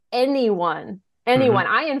anyone.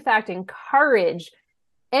 I, in fact, encourage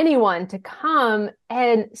anyone to come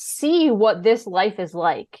and see what this life is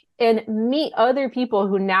like and meet other people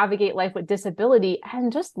who navigate life with disability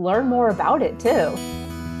and just learn more about it too.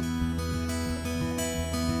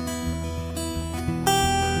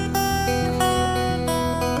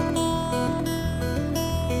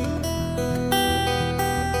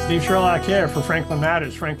 Steve Sherlock here for Franklin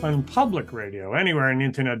Matters, Franklin Public Radio, anywhere on the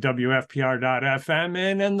internet, WFPR.FM,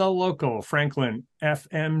 and in the local Franklin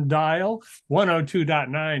FM dial,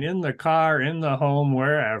 102.9, in the car, in the home,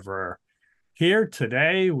 wherever. Here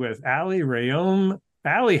today with Allie Rheaume.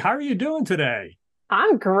 Allie, how are you doing today?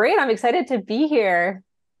 I'm great. I'm excited to be here.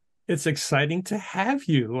 It's exciting to have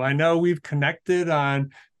you. I know we've connected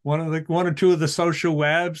on one or two of the social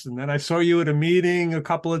webs, and then I saw you at a meeting a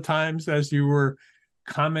couple of times as you were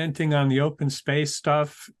commenting on the open space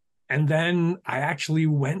stuff. And then I actually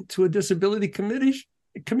went to a disability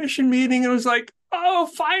commission meeting and was like, oh,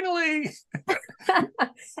 finally.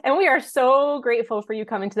 And we are so grateful for you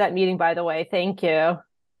coming to that meeting, by the way. Thank you.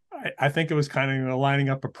 I think it was kind of lining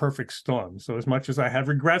up a perfect storm. So as much as I have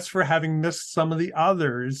regrets for having missed some of the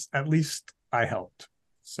others, at least I helped.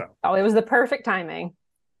 Oh, it was the perfect timing.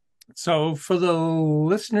 So for the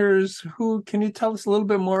listeners, can you tell us a little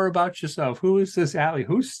bit more about yourself? Who is this Allie?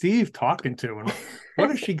 Who's Steve talking to? And what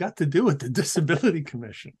has she got to do with the Disability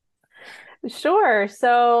Commission? Sure.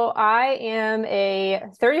 So I am a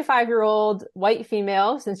 35-year-old white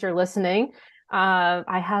female, since you're listening.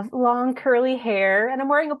 I have long curly hair and I'm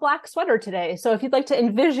wearing a black sweater today. So if you'd like to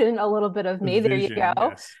envision a little bit of me, there you go.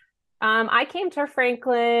 Yes. I came to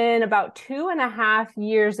Franklin about 2.5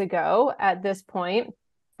 years ago at this point.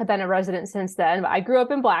 I've been a resident since then, but I grew up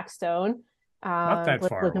in Blackstone. Not that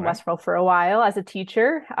far lived in away. Westville for a while as a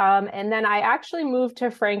teacher. And then I actually moved to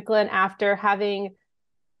Franklin after having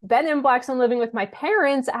been in Blackstone living with my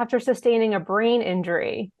parents after sustaining a brain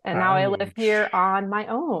injury. And now I live here on my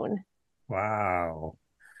own. Wow.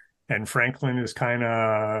 And Franklin is kind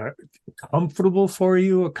of comfortable for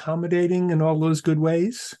you, accommodating in all those good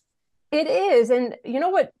ways? It is. And you know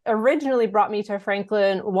what originally brought me to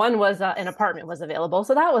Franklin? One was an apartment was available.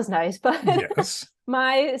 So that was nice. But yes.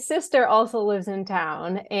 My sister also lives in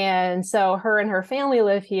town. And so her and her family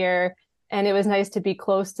live here. And it was nice to be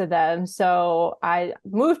close to them. So I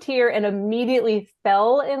moved here and immediately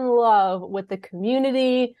fell in love with the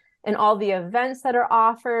community and all the events that are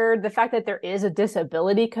offered. The fact that there is a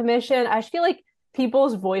disability commission. I feel like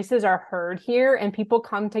people's voices are heard here and people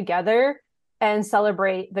come together and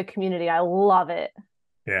celebrate the community. I love it.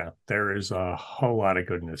 Yeah, there is a whole lot of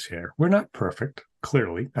goodness here. We're not perfect,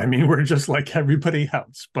 clearly. I mean, we're just like everybody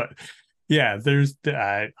else. But yeah,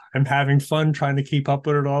 I'm having fun trying to keep up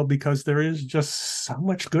with it all because there is just so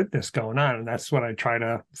much goodness going on. And that's what I try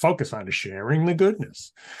to focus on, is sharing the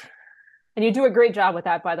goodness. And you do a great job with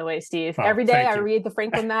that, by the way, Steve. Oh, every day I read the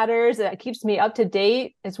Franklin Matters. It keeps me up to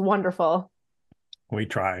date. It's wonderful. We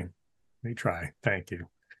try. Thank you.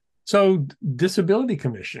 So Disability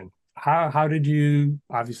Commission, how did you,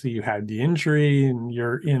 obviously you had the injury and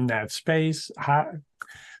you're in that space.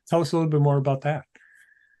 Tell us a little bit more about that.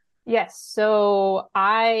 Yes. So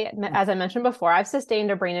as I mentioned before, I've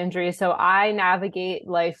sustained a brain injury. So I navigate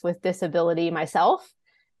life with disability myself.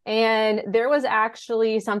 And there was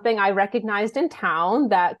actually something I recognized in town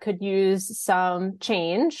that could use some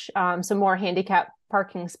change, some more handicap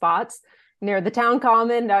parking spots near the town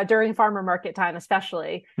common during farmer market time,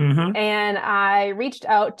 especially. Mm-hmm. And I reached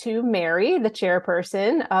out to Mary, the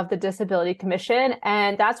chairperson of the Disability Commission,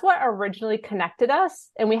 and that's what originally connected us.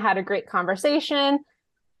 And we had a great conversation.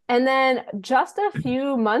 And then just a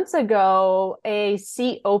few months ago, a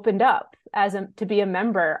seat opened up to be a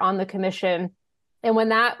member on the commission. And when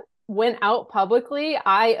that went out publicly,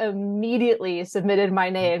 I immediately submitted my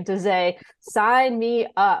name to say, sign me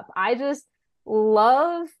up. I just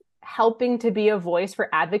love helping to be a voice for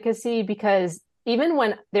advocacy, because even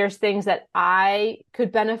when there's things that I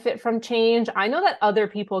could benefit from change, I know that other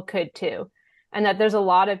people could too. And that there's a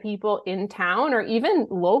lot of people in town or even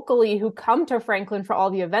locally who come to Franklin for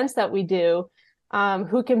all the events that we do,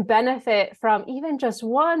 who can benefit from even just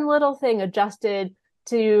one little thing adjusted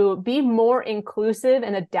to be more inclusive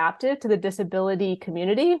and adaptive to the disability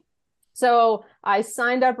community. So I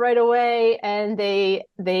signed up right away, and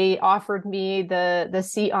they offered me the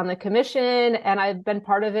seat on the commission, and I've been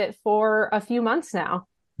part of it for a few months now.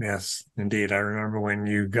 Yes, indeed. I remember when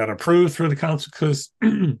you got approved through the council, because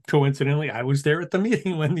coincidentally, I was there at the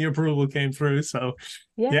meeting when the approval came through. So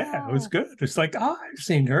yeah, it was good. It's like, oh, I've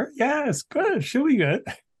seen her. Yeah, it's good. She'll be good.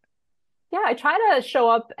 Yeah, I try to show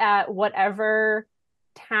up at whatever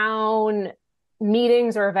town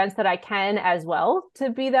meetings or events that I can as well to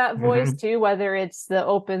be that voice too, whether it's the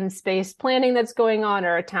open space planning that's going on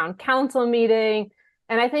or a town council meeting.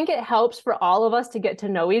 And I think it helps for all of us to get to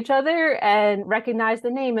know each other and recognize the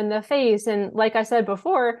name and the face. And like I said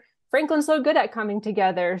before, Franklin's so good at coming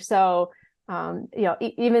together. So,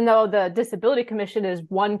 even though the Disability Commission is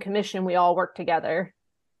one commission, we all work together.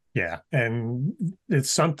 Yeah. And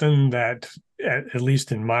it's something that, at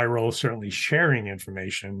least in my role, certainly sharing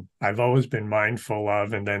information, I've always been mindful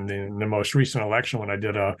of. And then in the most recent election, when I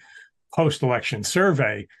did a post-election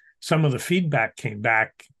survey, some of the feedback came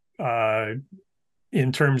back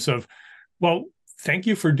in terms of, well, thank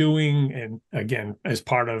you for doing, and again, as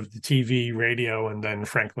part of the TV, radio, and then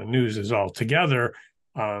Franklin News is all together.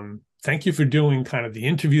 Thank you for doing kind of the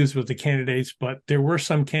interviews with the candidates, but there were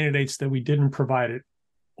some candidates that we didn't provide it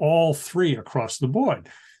all three across the board.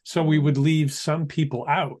 So we would leave some people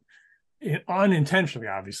out unintentionally,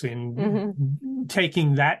 obviously, and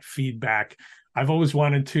taking that feedback. I've always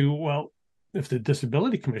wanted to, well, if the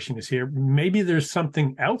Disability Commission is here, maybe there's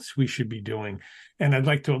something else we should be doing. And I'd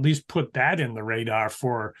like to at least put that in the radar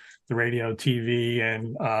for the radio, TV,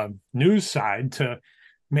 and news side to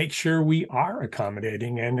make sure we are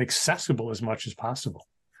accommodating and accessible as much as possible.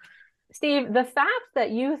 Steve, the fact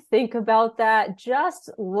that you think about that just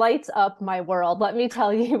lights up my world, let me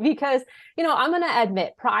tell you, because, I'm going to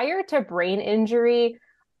admit, prior to brain injury,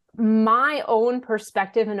 my own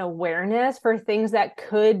perspective and awareness for things that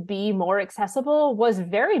could be more accessible was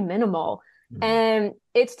very minimal. And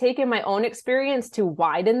it's taken my own experience to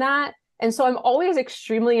widen that. And so I'm always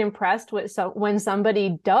extremely impressed with when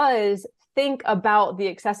somebody does think about the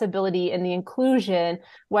accessibility and the inclusion,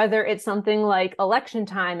 whether it's something like election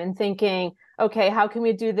time and thinking, okay, how can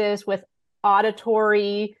we do this with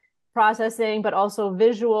auditory processing, but also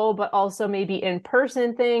visual, but also maybe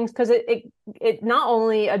in-person things, because it not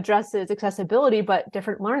only addresses accessibility, but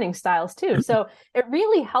different learning styles too. So it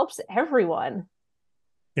really helps everyone.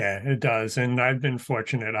 Yeah, it does. And I've been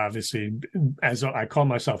fortunate, obviously, as I call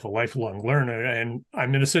myself a lifelong learner, and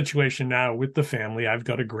I'm in a situation now with the family. I've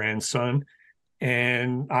got a grandson,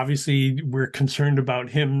 and obviously we're concerned about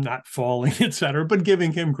him not falling, et cetera, but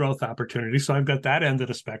giving him growth opportunities. So I've got that end of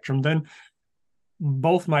the spectrum. Then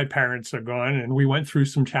both my parents are gone, and we went through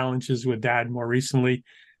some challenges with dad more recently.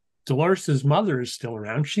 Dolores's mother is still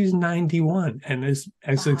around. She's 91, and as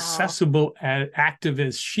Wow. accessible and active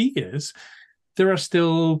as she is, there are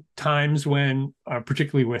still times when,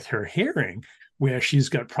 particularly with her hearing, where she's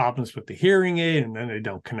got problems with the hearing aid, and then they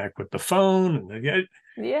don't connect with the phone, and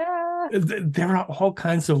there are all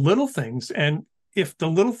kinds of little things. And if the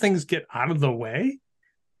little things get out of the way,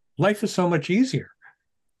 life is so much easier.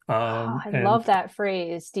 I love that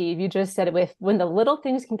phrase, Steve. You just said it when the little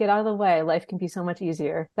things can get out of the way, life can be so much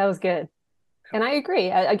easier. That was good. And I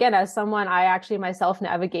agree. Again, as someone, I actually myself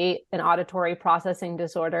navigate an auditory processing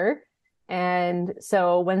disorder. And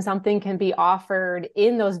so when something can be offered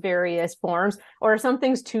in those various forms, or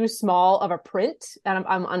something's too small of a print and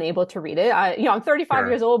I'm unable to read it, I'm 35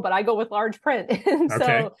 years old, but I go with large print. And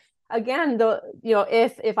so again,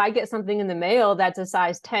 if I get something in the mail that's a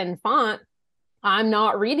size 10 font, I'm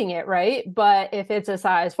not reading it, right? But if it's a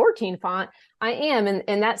size 14 font, I am.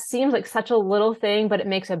 And that seems like such a little thing, but it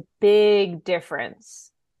makes a big difference.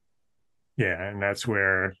 Yeah, and that's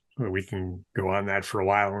where we can go on that for a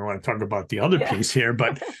while. We want to talk about the other piece here,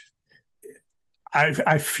 but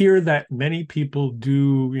I fear that many people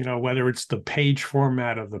do, whether it's the page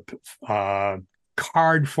format or the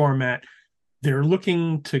card format, they're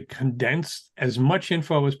looking to condense as much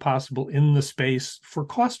info as possible in the space for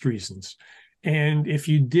cost reasons. And if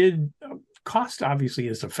you did, cost obviously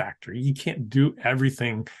is a factor. You can't do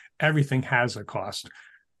everything. Everything has a cost.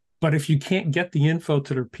 But if you can't get the info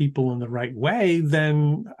to the people in the right way,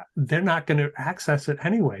 then they're not going to access it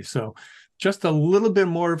anyway. So just a little bit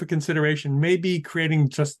more of a consideration, maybe creating,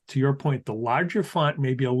 just to your point, the larger font,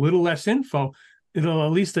 maybe a little less info, it'll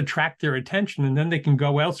at least attract their attention, and then they can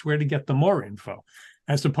go elsewhere to get the more info,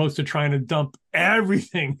 as opposed to trying to dump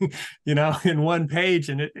everything, in one page.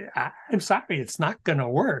 And I'm sorry, it's not going to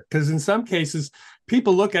work, because in some cases,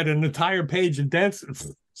 people look at an entire page and dance.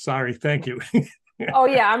 Sorry, thank you. Oh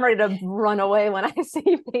yeah, I'm ready to run away when I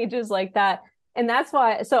see pages like that. And that's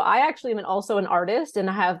why, so I actually am also an artist, and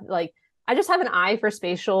I just have an eye for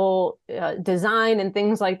spatial design and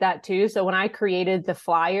things like that too. So when I created the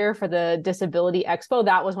flyer for the Disability Expo,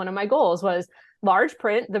 that was one of my goals, was large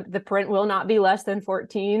print. The print will not be less than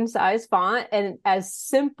 14 size font, and as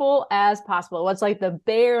simple as possible. What's like the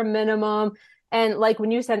bare minimum. And like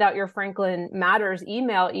when you send out your Franklin Matters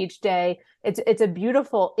email each day, it's a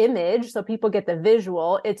beautiful image, so people get the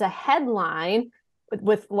visual. It's a headline,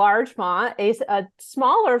 with large font, a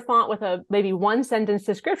smaller font with a maybe one sentence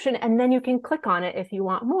description, and then you can click on it if you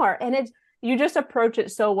want more. And it's, you just approach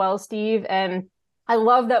it so well, Steve. And I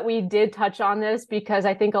love that we did touch on this, because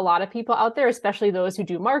I think a lot of people out there, especially those who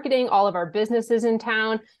do marketing, all of our businesses in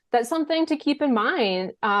town, that's something to keep in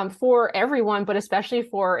mind for everyone, but especially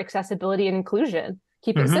for accessibility and inclusion.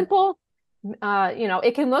 Keep it simple.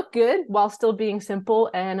 It can look good while still being simple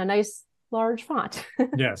and a nice large font.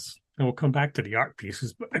 Yes. And we'll come back to the art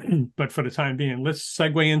pieces, but for the time being, let's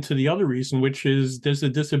segue into the other reason, which is there's a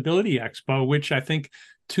Disability Expo, which I think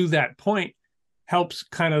to that point helps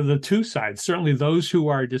kind of the two sides. Certainly those who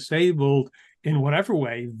are disabled in whatever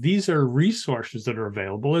way, these are resources that are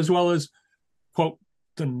available, as well as, quote,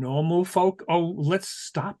 the normal folk. Oh, let's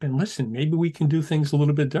stop and listen. Maybe we can do things a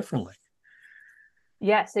little bit differently.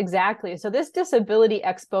 Yes, exactly. So this Disability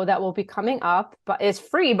Expo that will be coming up but is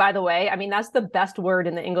free, by the way. I mean, that's the best word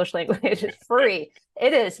in the English language. It's free.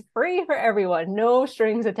 It is free for everyone. No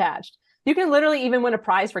strings attached. You can literally even win a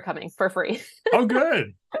prize for coming for free. Oh,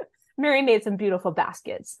 good. Mary made some beautiful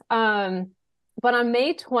baskets. But on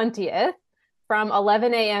May 20th, from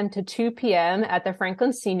 11 a.m. to 2 p.m. at the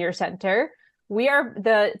Franklin Senior Center,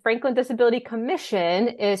 the Franklin Disability Commission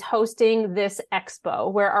is hosting this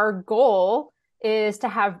expo, where our goal is to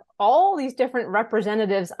have all these different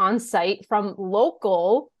representatives on site from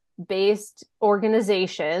local based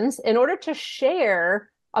organizations in order to share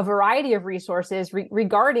a variety of resources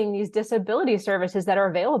regarding these disability services that are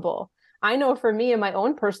available. I know for me in my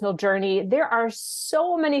own personal journey, there are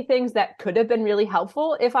so many things that could have been really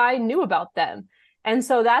helpful if I knew about them. And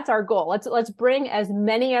so that's our goal. Let's bring as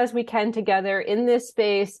many as we can together in this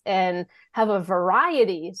space and have a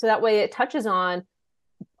variety, so that way it touches on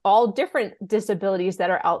all different disabilities that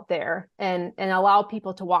are out there, and allow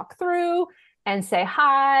people to walk through and say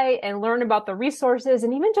hi and learn about the resources,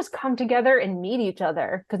 and even just come together and meet each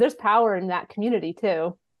other, because there's power in that community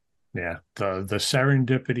too. Yeah, the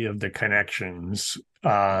serendipity of the connections.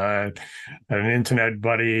 An internet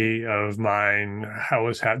buddy of mine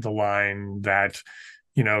always had the line that,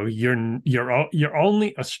 you're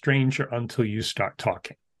only a stranger until you start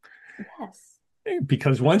talking. Yes.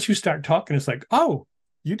 Because once you start talking, it's like, oh,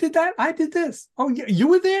 you did that? I did this. Oh, yeah, you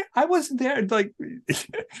were there? I wasn't there. Like,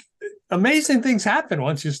 amazing things happen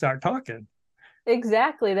once you start talking.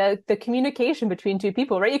 Exactly. The communication between two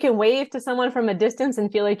people, right? You can wave to someone from a distance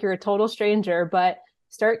and feel like you're a total stranger, but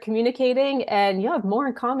start communicating and you have more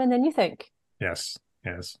in common than you think. Yes,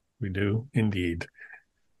 we do indeed.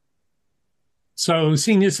 So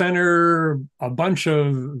Senior Center, a bunch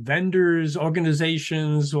of vendors,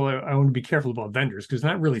 organizations. Well, I want to be careful about vendors because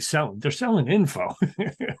they're not really selling. They're selling info.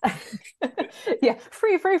 Yeah,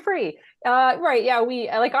 free. Right. Yeah, we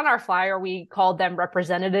like on our flyer, we called them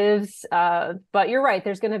representatives. But you're right.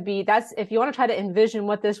 There's going to be, that's, if you want to try to envision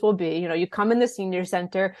what this will be, you come in the Senior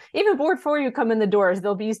Center, even before you come in the doors,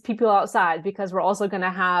 there'll be people outside, because we're also going to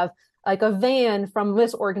have like a van from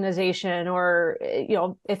this organization, or,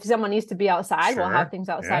 if someone needs to be outside, Sure. We'll have things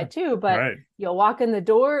outside too. But right. You'll walk in the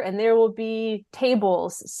door and there will be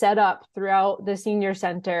tables set up throughout the Senior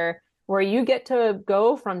Center where you get to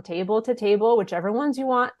go from table to table, whichever ones you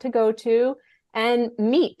want to go to, and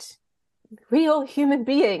meet real human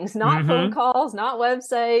beings, not phone calls, not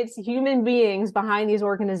websites, human beings behind these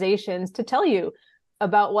organizations to tell you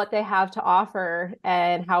about what they have to offer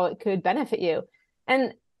and how it could benefit you.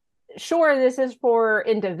 And sure, this is for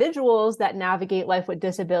individuals that navigate life with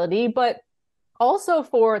disability, but also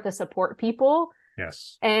for the support people.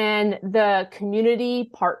 Yes. And the community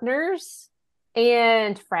partners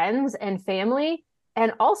and friends and family,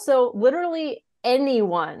 and also literally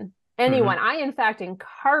anyone. I, in fact,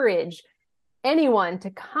 encourage anyone to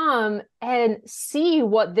come and see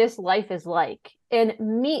what this life is like and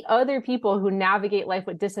meet other people who navigate life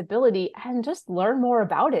with disability and just learn more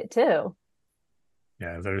about it too.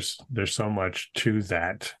 Yeah, there's so much to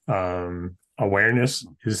that. Awareness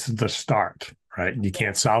is the start, right? You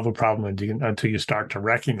can't solve a problem until you start to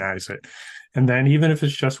recognize it. And then even if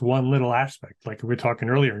it's just one little aspect, like we were talking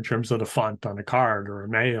earlier in terms of the font on a card or a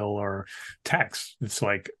mail or text, it's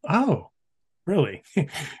like, oh, really?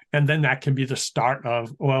 And then that can be the start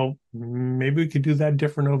of, well, maybe we could do that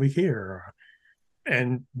different over here.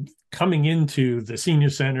 And coming into the Senior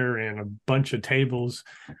Center and a bunch of tables,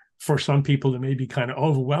 for some people, it may be kind of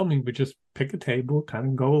overwhelming, but just pick a table, kind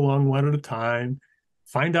of go along one at a time,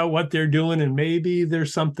 find out what they're doing. And maybe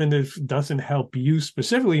there's something that doesn't help you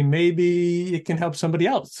specifically. Maybe it can help somebody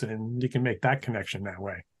else, and you can make that connection that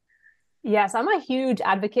way. Yes, I'm a huge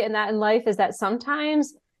advocate in that in life, is that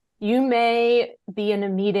sometimes you may be in a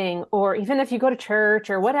meeting, or even if you go to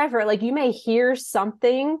church or whatever, like you may hear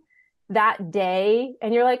something that day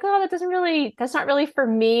and you're like, oh, that's not really for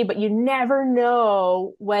me, but you never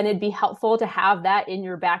know when it'd be helpful to have that in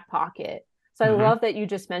your back pocket. So I Mm-hmm. love that you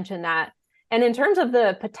just mentioned that. And in terms of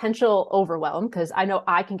the potential overwhelm, because I know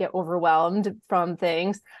I can get overwhelmed from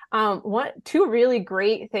things, two really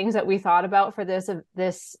great things that we thought about for this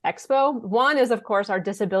expo. One is, of course, our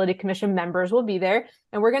Disability Commission members will be there,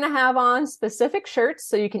 and we're going to have on specific shirts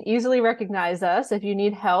so you can easily recognize us if you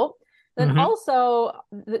need help. Then Mm-hmm. also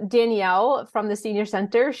Danielle from the Senior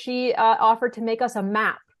Center, she offered to make us a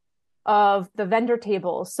map of the vendor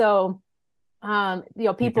tables. So, You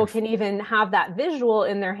can. people can even have that visual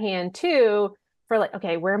in their hand too for like,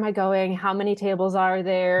 okay, where am I going? How many tables are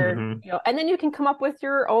there? Mm-hmm. And then you can come up with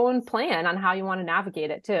your own plan on how you want to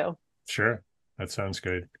navigate it too. Sure. That sounds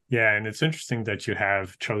good. Yeah. And it's interesting that you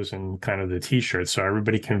have chosen kind of the t-shirts so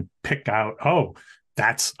everybody can pick out, oh,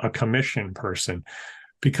 that's a commission person.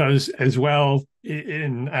 Because as well,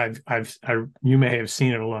 in you may have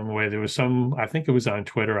seen it along the way. There was some, I think it was on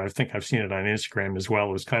Twitter. I think I've seen it on Instagram as well.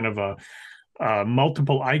 It was kind of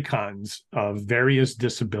multiple icons of various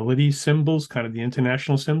disability symbols, kind of the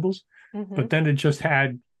international symbols. Mm-hmm. But then it just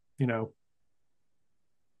had, you know,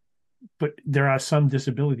 but there are some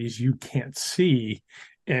disabilities you can't see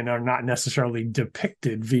and are not necessarily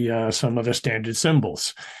depicted via some of the standard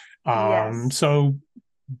symbols. Yes. So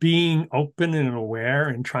being open and aware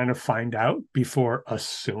and trying to find out before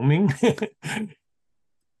assuming is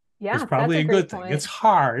Yeah, that's probably a a great good thing. It's point.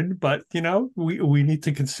 hard, but we need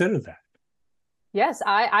to consider that. Yes,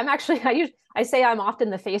 I'm actually I say I'm often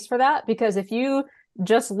the face for that because if you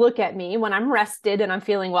just look at me when I'm rested and I'm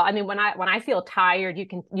feeling well, I mean when I feel tired,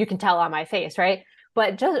 you can tell on my face, right?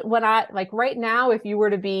 But just when I like right now, if you were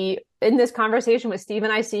to be in this conversation with Steve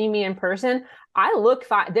and I seeing me in person, I look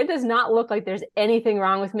fine. There does not look like there's anything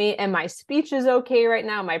wrong with me, and my speech is okay right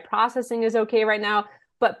now. My processing is okay right now.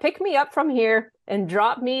 But pick me up from here and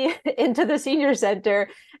drop me into the senior center,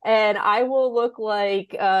 and I will look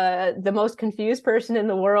like the most confused person in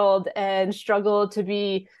the world and struggle to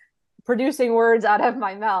be producing words out of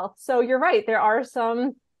my mouth. So you're right. There are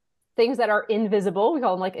some things that are invisible. We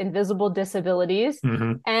call them like invisible disabilities.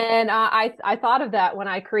 Mm-hmm. And I thought of that when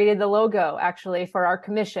I created the logo actually for our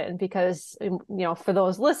commission because for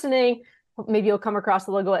those listening, maybe you'll come across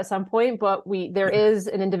the logo at some point, but there is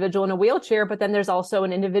an individual in a wheelchair, but then there's also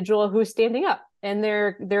an individual who's standing up and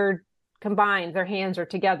they're combined, their hands are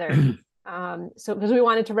together. So because we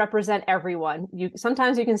wanted to represent everyone,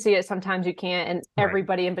 sometimes you can see it, sometimes you can't, and Right.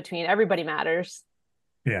 everybody in between, everybody matters.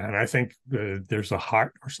 Yeah, and I think there's a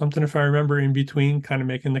heart or something, if I remember, in between, kind of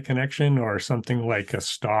making the connection, or something like a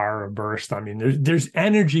star, a burst. I mean, there's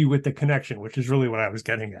energy with the connection, which is really what I was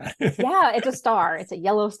getting at. Yeah, it's a star. It's a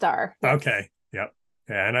yellow star. Yes. Okay. Yep.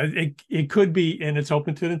 Yeah, and it could be, and it's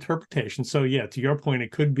open to interpretation. So yeah, to your point,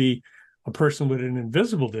 it could be a person with an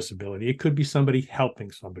invisible disability. It could be somebody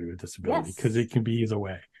helping somebody with disability, because Yes. it can be either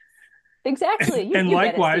way. Exactly. You And you get it,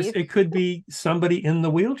 likewise, Steve. it could be somebody in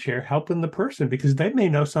the wheelchair helping the person because they may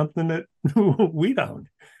know something that we don't.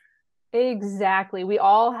 Exactly. We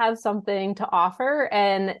all have something to offer.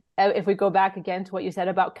 And if we go back again to what you said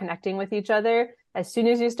about connecting with each other, as soon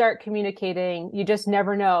as you start communicating, you just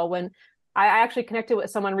never know. When I actually connected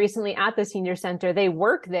with someone recently at the senior center, they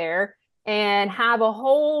work there and have a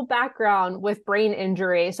whole background with brain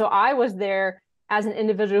injury. So I was there as an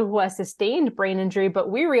individual who has sustained brain injury, but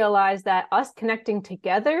we realized that us connecting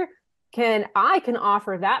together I can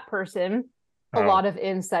offer that person a Oh, lot of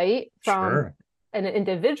insight from sure. an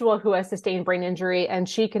individual who has sustained brain injury, and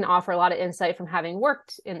she can offer a lot of insight from having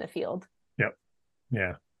worked in the field. Yep.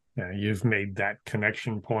 Yeah. Yeah. You've made that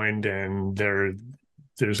connection point, and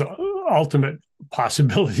there's ultimate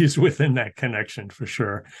possibilities within that connection for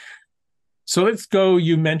sure. So let's go.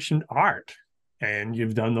 You mentioned art, and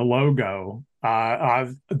you've done the logo.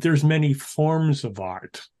 There's many forms of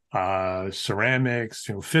art, ceramics,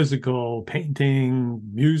 physical, painting,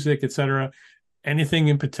 music, etc. Anything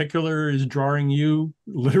in particular is drawing you,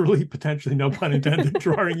 literally, potentially, no pun intended,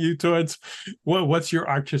 drawing you towards what's your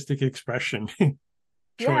artistic expression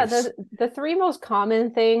Yeah, choice? the three most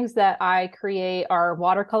common things that I create are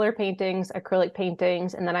watercolor paintings, acrylic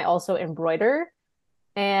paintings, and then I also embroider.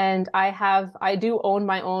 And I do own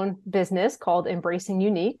my own business called Embracing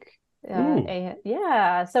Unique. Ooh,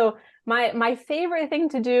 Yeah. So my favorite thing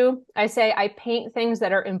to do, I say I paint things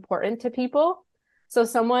that are important to people. So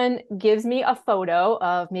someone gives me a photo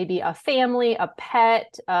of maybe a family, a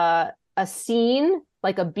pet, a scene,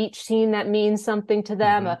 like a beach scene that means something to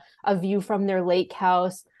them, mm-hmm. a view from their lake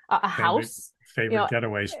house, a favorite house, you favorite know,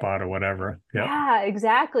 getaway spot or whatever. Yep. yeah,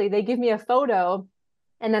 exactly. They give me a photo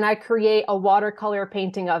and then I create a watercolor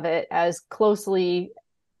painting of it as closely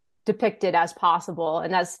depicted as possible.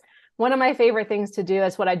 And that's one of my favorite things to do.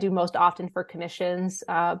 That's what I do most often for commissions.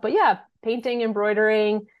 But yeah, painting,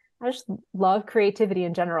 embroidering, I just love creativity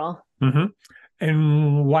in general. Mm-hmm.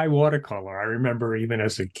 And why watercolor? I remember even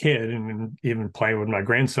as a kid and even playing with my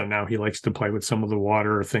grandson now, he likes to play with some of the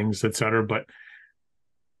water things, et cetera. But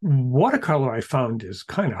watercolor I found is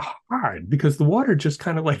kind of hard because the water just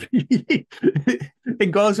kind of like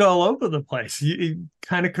it goes all over the place. You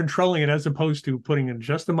kind of controlling it as opposed to putting in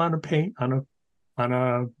just amount of paint on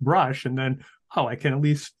a brush and then I can at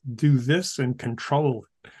least do this and control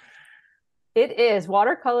it. It is.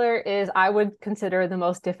 Watercolor is, I would consider, the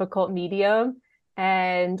most difficult medium.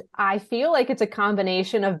 And I feel like it's a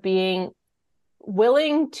combination of being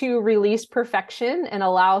willing to release perfection and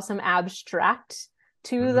allow some abstract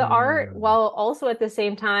to the art, while also at the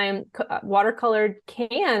same time, watercolor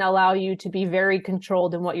can allow you to be very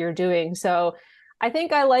controlled in what you're doing. So I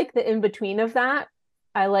think I like the in between of that.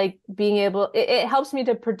 I like being able, it helps me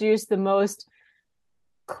to produce the most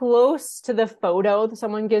close to the photo that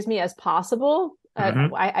someone gives me as possible.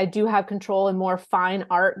 I do have control and more fine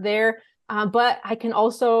art there. But I can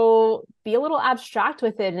also be a little abstract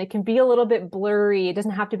with it, and it can be a little bit blurry. It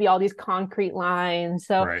doesn't have to be all these concrete lines.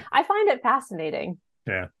 So Right. I find it fascinating.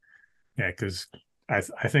 Yeah. Yeah. Because I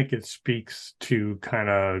think it speaks to kind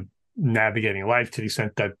of navigating life to the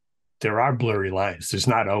extent that there are blurry lines. There's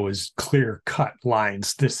not always clear cut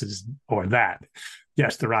lines. This is or that.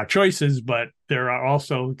 Yes, there are choices, but there are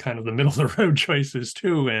also kind of the middle of the road choices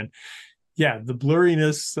too. And yeah, the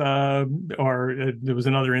blurriness, there was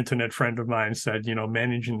another internet friend of mine said,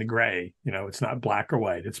 managing the gray, it's not black or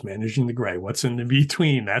white, it's managing the gray. What's in the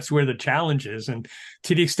between? That's where the challenge is. And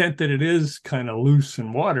to the extent that it is kind of loose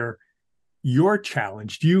in water, you're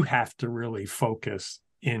challenged. You have to really focus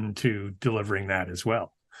into delivering that as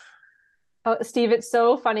well. Oh, Steve, it's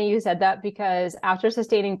so funny you said that because after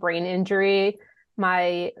sustaining brain injury,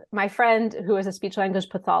 my friend who is a speech language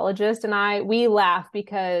pathologist and we laugh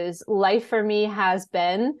because life for me has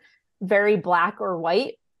been very black or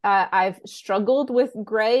white. I've struggled with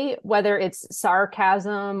gray, whether it's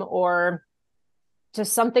sarcasm or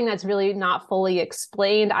just something that's really not fully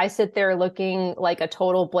explained. I sit there looking like a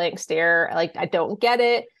total blank stare, like I don't get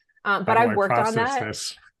it. But I've worked on that.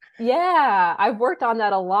 This? Yeah, I've worked on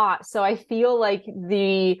that a lot. So I feel like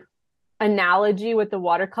the analogy with the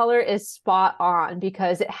watercolor is spot on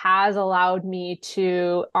because it has allowed me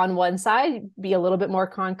to, on one side, be a little bit more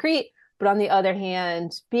concrete, but on the other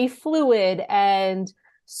hand, be fluid and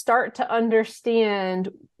start to understand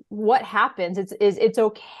what happens. It's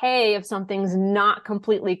okay if something's not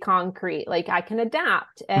completely concrete. Like I can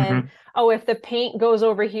adapt. And if the paint goes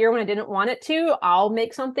over here when I didn't want it to, I'll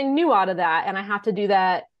make something new out of that. And I have to do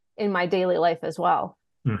that in my daily life as well.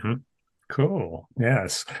 Cool.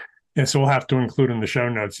 Yes. Yeah, so we'll have to include in the show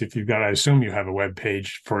notes if you've got, I assume you have a web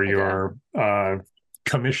page for your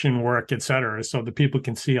commission work, et cetera, so that people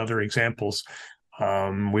can see other examples.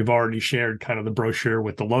 We've already shared kind of the brochure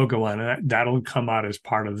with the logo on it. That'll come out as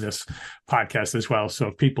part of this podcast as well. So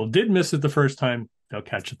if people did miss it the first time, they'll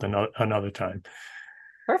catch it another time.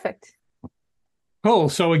 Perfect. Cool.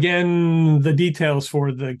 So again, the details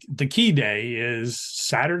for the key day is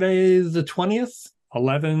Saturday the 20th,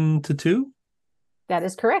 11 to 2. That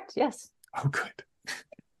is correct. Yes. Oh, good.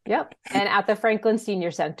 Yep. And at the Franklin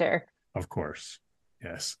Senior Center. Of course.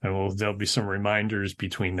 Yes. And there'll be some reminders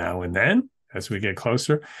between now and then as we get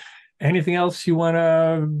closer. Anything else you want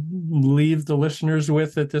to leave the listeners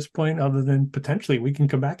with at this point, other than potentially we can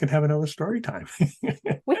come back and have another story time?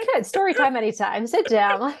 We could. Story time anytime. Sit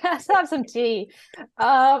down. Let's have some tea.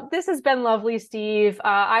 This has been lovely, Steve.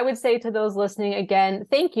 I would say to those listening again,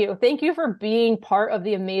 thank you. Thank you for being part of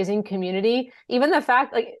the amazing community. Even the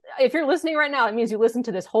fact, like, if you're listening right now, it means you listened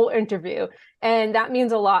to this whole interview. And that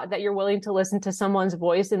means a lot that you're willing to listen to someone's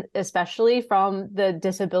voice, and especially from the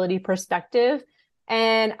disability perspective.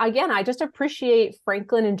 And again, I just appreciate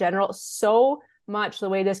Franklin in general so much, the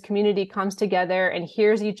way this community comes together and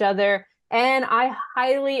hears each other. And I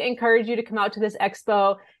highly encourage you to come out to this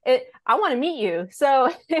expo. I want to meet you. So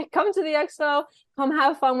come to the expo, come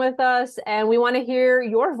have fun with us. And we want to hear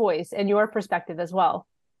your voice and your perspective as well.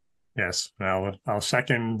 Yes, I'll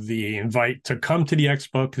second the invite to come to the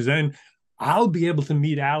expo, because then I'll be able to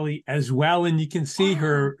meet Allie as well, and you can see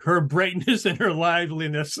her brightness and her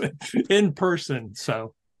liveliness in person.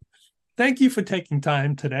 So thank you for taking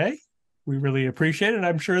time today. We really appreciate it.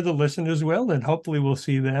 I'm sure the listeners will, and hopefully we'll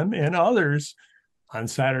see them and others on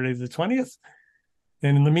Saturday the 20th.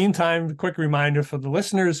 And in the meantime, a quick reminder for the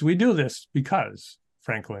listeners, we do this because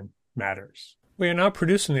Franklin matters. We are now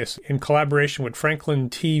producing this in collaboration with Franklin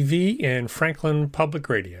TV and Franklin Public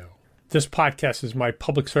Radio. This podcast is my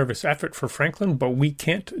public service effort for Franklin, but we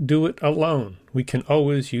can't do it alone. We can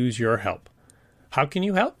always use your help. How can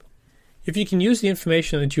you help? If you can use the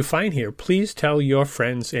information that you find here, please tell your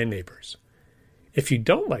friends and neighbors. If you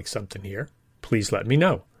don't like something here, please let me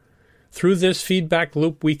know. Through this feedback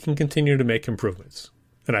loop, we can continue to make improvements.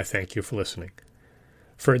 And I thank you for listening.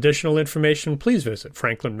 For additional information, please visit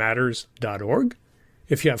franklinmatters.org.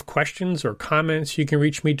 If you have questions or comments, you can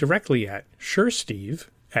reach me directly at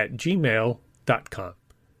suresteve@gmail.com.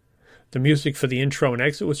 The music for the intro and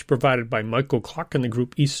exit was provided by Michael Clark and the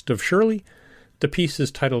group East of Shirley. The piece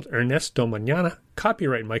is titled Ernesto Mañana,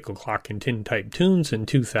 copyright Michael Clark and Tintype Tunes in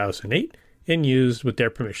 2008, and used with their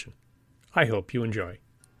permission. I hope you enjoy.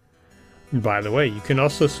 And by the way, you can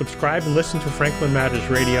also subscribe and listen to Franklin Matters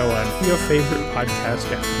Radio on your favorite podcast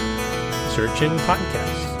app. Search in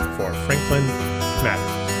podcasts for Franklin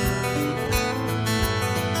Matters.